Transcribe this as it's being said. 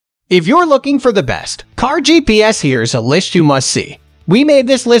If you're looking for the best car GPS, here's a list you must see. We made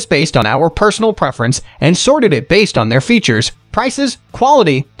this list based on our personal preference and sorted it based on their features, prices,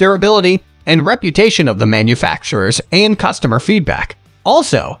 quality, durability, and reputation of the manufacturers and customer feedback.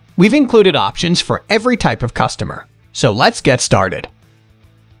 Also, we've included options for every type of customer. So let's get started.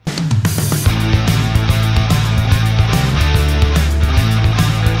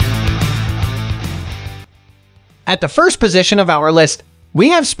 At the first position of our list,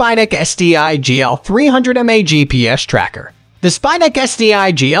 we have Spytec SDI GL300MA GPS Tracker. The Spytec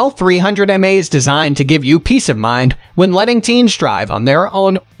SDI GL300MA is designed to give you peace of mind when letting teens drive on their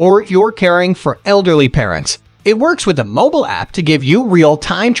own or if you're caring for elderly parents. It works with a mobile app to give you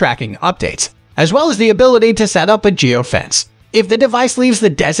real-time tracking updates, as well as the ability to set up a geofence. If the device leaves the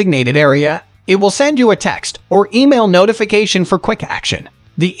designated area, it will send you a text or email notification for quick action.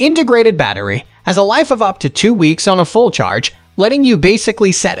 The integrated battery has a life of up to 2 weeks on a full charge, letting you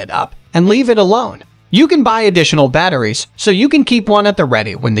basically set it up and leave it alone. You can buy additional batteries, so you can keep one at the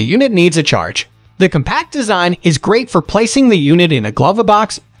ready when the unit needs a charge. The compact design is great for placing the unit in a glove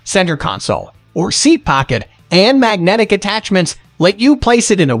box, center console, or seat pocket, and magnetic attachments let you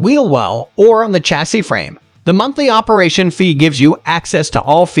place it in a wheel well or on the chassis frame. The monthly operation fee gives you access to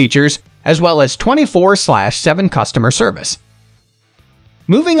all features, as well as 24/7 customer service.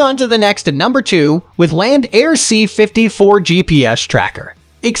 Moving on to the next at number 2 with LandAirSea 54 GPS Tracker.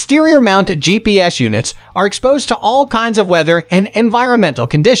 Exterior mounted GPS units are exposed to all kinds of weather and environmental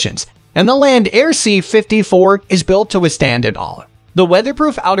conditions, and the LandAirSea 54 is built to withstand it all. The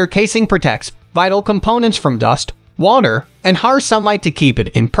weatherproof outer casing protects vital components from dust, water, and harsh sunlight to keep it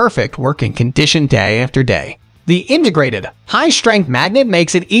in perfect working condition day after day. The integrated, high-strength magnet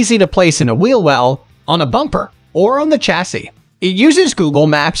makes it easy to place in a wheel well, on a bumper, or on the chassis. It uses Google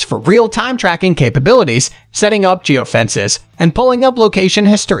Maps for real-time tracking capabilities, setting up geofences, and pulling up location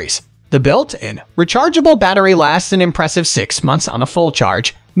histories. The built-in, rechargeable battery lasts an impressive 6 months on a full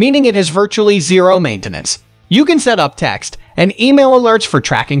charge, meaning it has virtually zero maintenance. You can set up text and email alerts for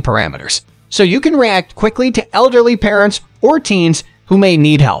tracking parameters, so you can react quickly to elderly parents or teens who may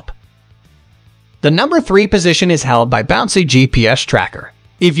need help. The number 3 position is held by Bouncie GPS Tracker.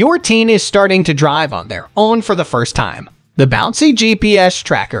 If your teen is starting to drive on their own for the first time, the Bouncie GPS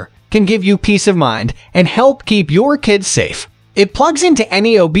Tracker can give you peace of mind and help keep your kids safe. It plugs into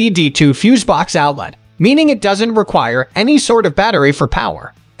any OBD2 fuse box outlet, meaning it doesn't require any sort of battery for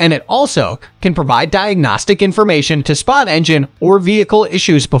power. And it also can provide diagnostic information to spot engine or vehicle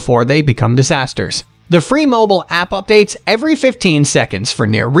issues before they become disasters. The free mobile app updates every 15 seconds for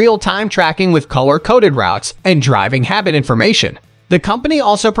near real-time tracking with color-coded routes and driving habit information. The company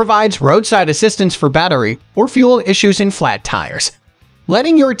also provides roadside assistance for battery or fuel issues in flat tires,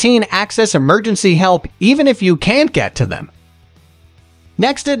 letting your teen access emergency help even if you can't get to them.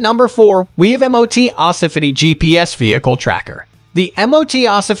 Next at number 4, we have MOToSafety GPS Vehicle Tracker. The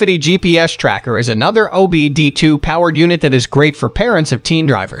MOToSafety GPS Tracker is another OBD2-powered unit that is great for parents of teen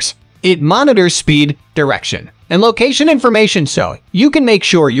drivers. It monitors speed, direction, and location information so you can make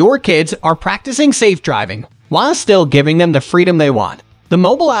sure your kids are practicing safe driving while still giving them the freedom they want. The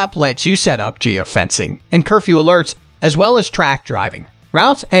mobile app lets you set up geofencing and curfew alerts, as well as track driving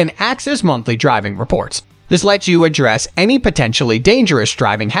routes and access monthly driving reports. This lets you address any potentially dangerous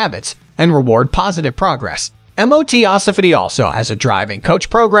driving habits and reward positive progress. MOToSafety also has a driving coach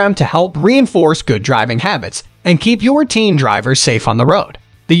program to help reinforce good driving habits and keep your teen drivers safe on the road.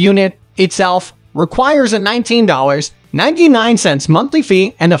 The unit itself requires a $19.99 monthly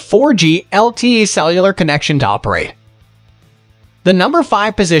fee and a 4G LTE cellular connection to operate. The number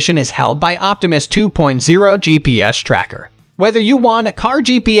 5 position is held by Optimus 2.0 GPS Tracker. Whether you want a car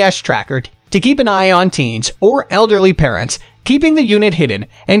GPS tracker to keep an eye on teens or elderly parents, keeping the unit hidden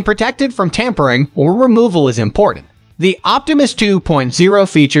and protected from tampering or removal is important. The Optimus 2.0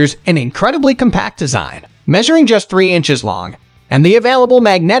 features an incredibly compact design, measuring just 3 inches long, and the available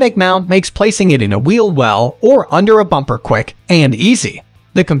magnetic mount makes placing it in a wheel well or under a bumper quick and easy.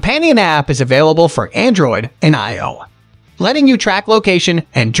 The companion app is available for Android and iOS, letting you track location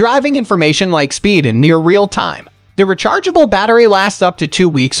and driving information like speed in near real time. The rechargeable battery lasts up to 2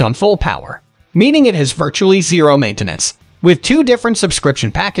 weeks on full power, meaning it has virtually zero maintenance. With 2 different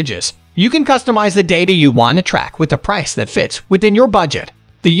subscription packages, you can customize the data you want to track with a price that fits within your budget.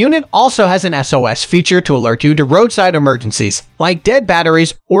 The unit also has an SOS feature to alert you to roadside emergencies like dead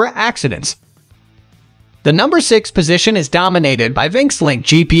batteries or accidents. The number 6 position is dominated by Link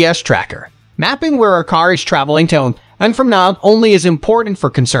GPS Tracker. Mapping where a car is traveling to and from not only is important for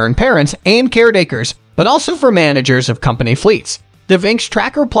concerned parents and caretakers, but also for managers of company fleets. The Vinx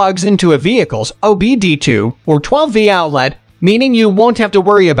tracker plugs into a vehicle's OBD2 or 12V outlet meaning you won't have to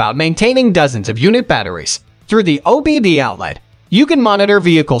worry about maintaining dozens of unit batteries. Through the OBD outlet, you can monitor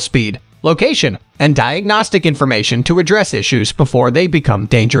vehicle speed, location, and diagnostic information to address issues before they become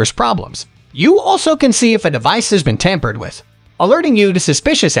dangerous problems. You also can see if a device has been tampered with, alerting you to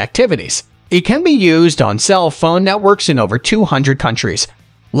suspicious activities. It can be used on cell phone networks in over 200 countries,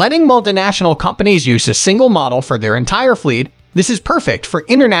 letting multinational companies use a single model for their entire fleet. This is perfect for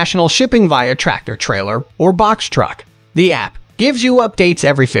international shipping via tractor trailer or box truck. The app gives you updates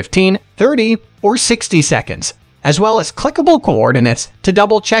every 15, 30, or 60 seconds, as well as clickable coordinates to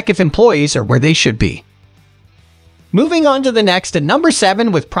double-check if employees are where they should be. Moving on to the next at number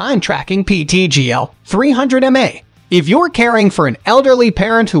 7 with PrimeTracking PTGL300MA. If you're caring for an elderly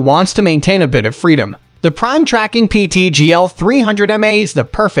parent who wants to maintain a bit of freedom, the PrimeTracking PTGL300MA is the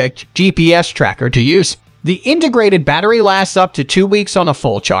perfect GPS tracker to use. The integrated battery lasts up to 2 weeks on a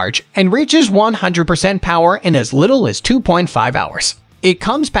full charge and reaches 100% power in as little as 2.5 hours. It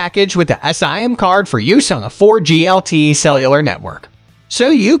comes packaged with a SIM card for use on a 4G LTE cellular network, so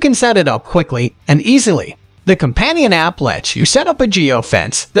you can set it up quickly and easily. The companion app lets you set up a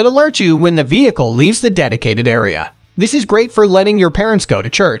geofence that alerts you when the vehicle leaves the dedicated area. This is great for letting your parents go to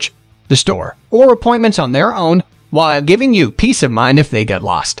church, the store, or appointments on their own, while giving you peace of mind if they get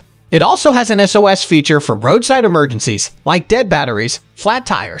lost. It also has an SOS feature for roadside emergencies like dead batteries, flat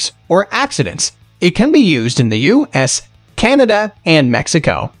tires, or accidents. It can be used in the US, Canada, and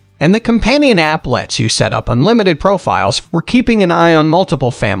Mexico, and the companion app lets you set up unlimited profiles for keeping an eye on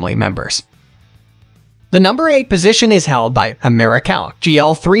multiple family members. The number 8 position is held by Americaloc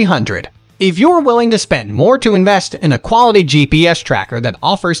GL300. If you're willing to spend more to invest in a quality GPS tracker that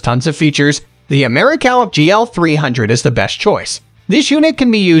offers tons of features, the Americaloc GL300 is the best choice. This unit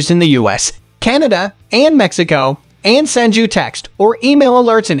can be used in the US, Canada, and Mexico, and sends you text or email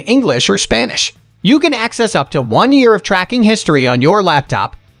alerts in English or Spanish. You can access up to 1 year of tracking history on your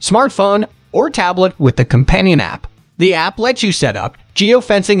laptop, smartphone, or tablet with the companion app. The app lets you set up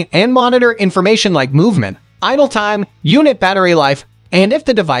geofencing and monitor information like movement, idle time, unit battery life, and if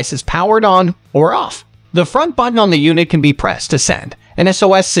the device is powered on or off. The front button on the unit can be pressed to send an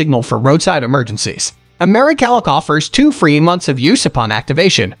SOS signal for roadside emergencies. Americaloc offers 2 free months of use upon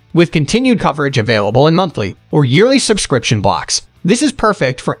activation, with continued coverage available in monthly or yearly subscription blocks. This is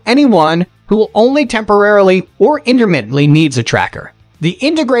perfect for anyone who only temporarily or intermittently needs a tracker. The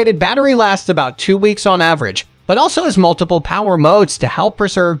integrated battery lasts about 2 weeks on average, but also has multiple power modes to help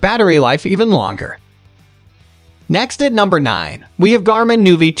preserve battery life even longer. Next at number 9, we have Garmin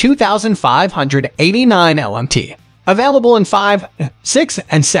Nuvi 2589 LMT, available in 5, 6,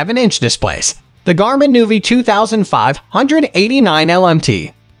 and 7-inch displays. The Garmin Nuvi 2589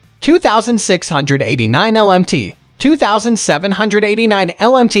 LMT, 2689 LMT, 2789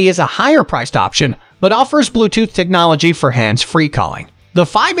 LMT is a higher-priced option, but offers Bluetooth technology for hands-free calling. The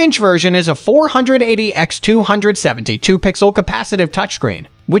 5-inch version is a 480x272-pixel capacitive touchscreen,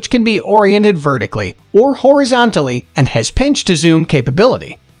 which can be oriented vertically or horizontally and has pinch-to-zoom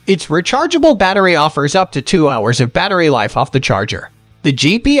capability. Its rechargeable battery offers up to 2 hours of battery life off the charger. The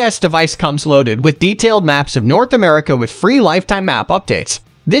GPS device comes loaded with detailed maps of North America with free lifetime map updates.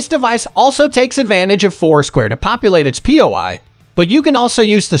 This device also takes advantage of Foursquare to populate its POI, but you can also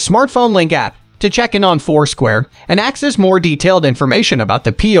use the Smartphone Link app to check in on Foursquare and access more detailed information about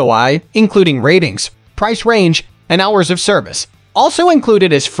the POI, including ratings, price range, and hours of service. Also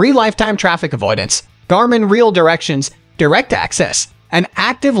included is free lifetime traffic avoidance, Garmin Real Directions, direct access, and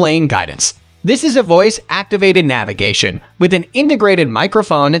active lane guidance. This is a voice-activated navigation with an integrated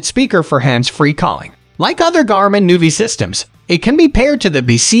microphone and speaker for hands-free calling. Like other Garmin Nuvi systems, it can be paired to the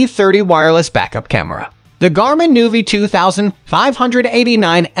BC30 wireless backup camera. The Garmin Nuvi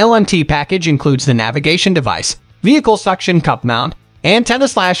 2589 LMT package includes the navigation device, vehicle suction cup mount,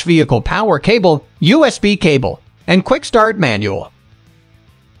 antenna/vehicle power cable, USB cable, and quick start manual.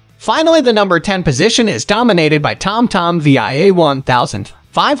 Finally, the number 10 position is dominated by TomTom VIA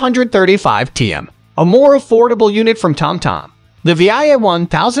 1535 TM, a more affordable unit from TomTom. The VIA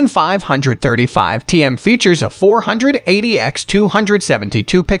 1535 TM features a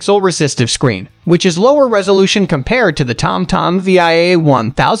 480x272-pixel resistive screen, which is lower resolution compared to the TomTom VIA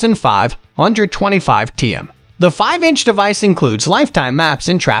 1525 TM. The 5-inch device includes lifetime maps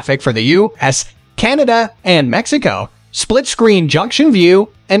and traffic for the US, Canada, and Mexico, split-screen junction view,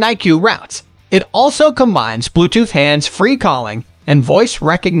 and IQ routes. It also combines Bluetooth hands-free calling and voice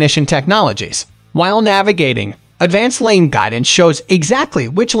recognition technologies. While navigating, advanced lane guidance shows exactly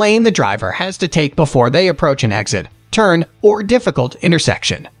which lane the driver has to take before they approach an exit, turn, or difficult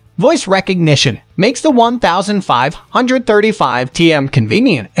intersection. Voice recognition makes the 1535 TM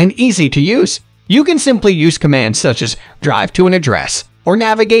convenient and easy to use. You can simply use commands such as drive to an address or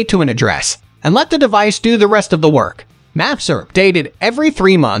navigate to an address and let the device do the rest of the work. Maps are updated every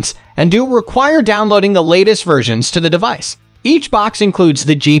 3 months and do require downloading the latest versions to the device. Each box includes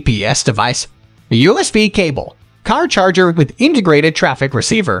the GPS device, a USB cable, car charger with integrated traffic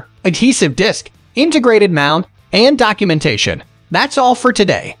receiver, adhesive disc, integrated mount, and documentation. That's all for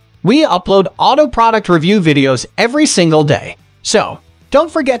today. We upload auto product review videos every single day. So, don't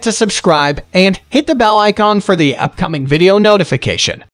forget to subscribe and hit the bell icon for the upcoming video notification.